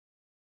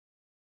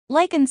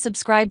Like and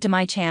subscribe to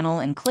my channel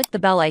and click the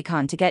bell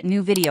icon to get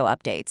new video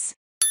updates.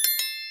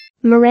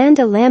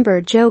 Miranda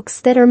Lambert jokes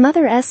that her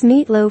mother's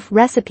meatloaf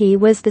recipe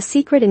was the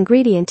secret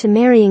ingredient to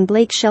marrying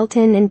Blake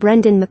Shelton and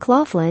Brendan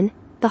McLoughlin.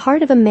 The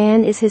heart of a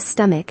man is his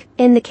stomach.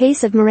 In the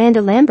case of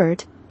Miranda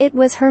Lambert, it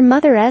was her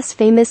mother's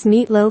famous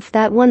meatloaf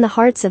that won the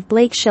hearts of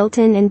Blake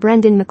Shelton and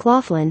Brendan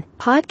McLoughlin.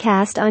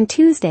 Podcast on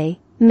Tuesday,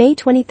 May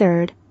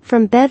 23rd.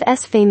 From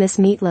Bev's famous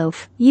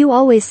meatloaf. You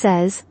always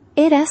says,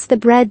 "It's the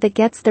bread that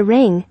gets the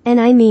ring," and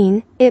I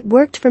mean, it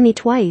worked for me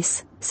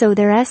twice, so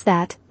there's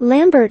that.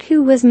 Lambert,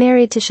 who was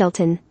married to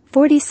Shelton,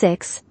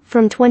 46,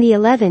 from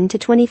 2011 to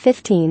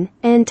 2015,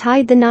 and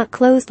tied the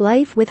not-closed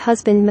life with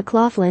husband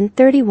McLoughlin,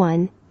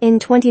 31, in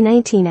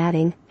 2019,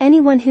 adding,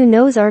 "Anyone who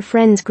knows our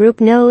friends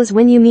group knows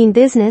when you mean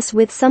business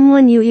with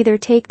someone, you either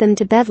take them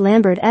to Bev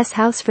Lambert's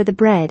house for the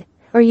bread,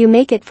 or you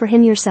make it for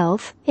him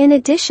yourself." In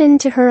addition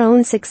to her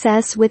own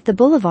success with The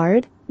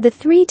Boulevard, the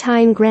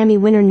three-time Grammy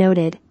winner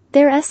noted,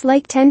 "There's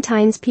like 10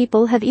 times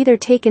people have either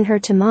taken her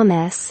to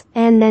Mom's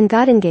and then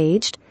got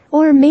engaged,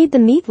 or made the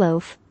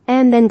meatloaf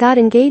and then got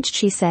engaged,"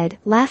 she said,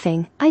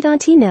 laughing. "I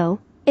don't know.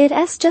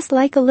 It's just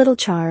like a little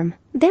charm.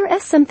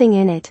 There's something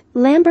in it."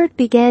 Lambert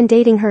began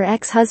dating her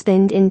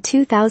ex-husband in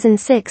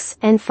 2006,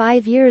 and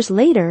 5 years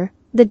later,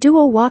 the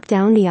duo walked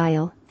down the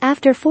aisle.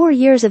 After 4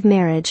 years of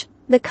marriage,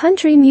 the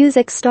country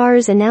music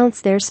stars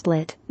announced their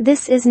split.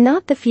 "This is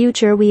not the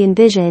future we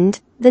envisioned,"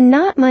 the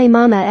Not My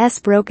Mama's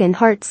Broken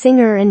Heart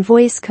singer and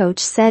voice coach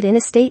said in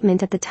a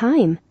statement at the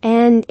time,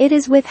 "and it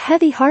is with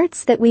heavy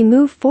hearts that we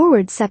move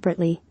forward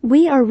separately.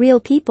 We are real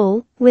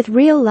people, with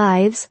real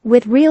lives,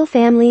 with real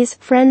families,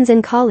 friends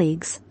and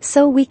colleagues,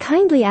 so we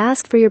kindly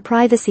ask for your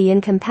privacy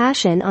and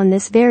compassion on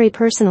this very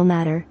personal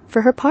matter."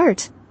 For her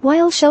part,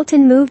 while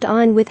Shelton moved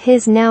on with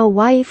his now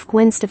wife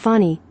Gwen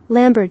Stefani,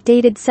 Lambert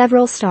dated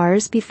several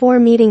stars before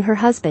meeting her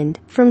husband.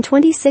 From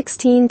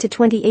 2016 to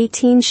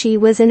 2018 she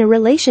was in a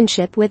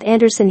relationship with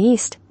Anderson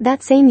East.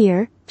 That same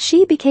year,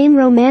 she became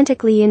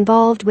romantically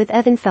involved with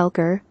Evan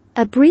Felker,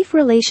 a brief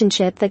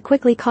relationship that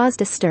quickly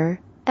caused a stir,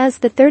 as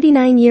the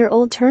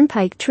 39-year-old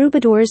Turnpike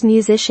Troubadours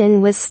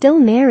musician was still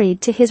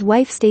married to his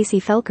wife Stacey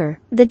Felker.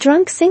 The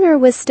drunk singer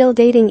was still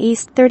dating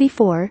East,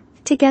 34,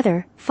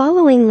 together,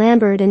 following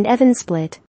Lambert and Evan's split.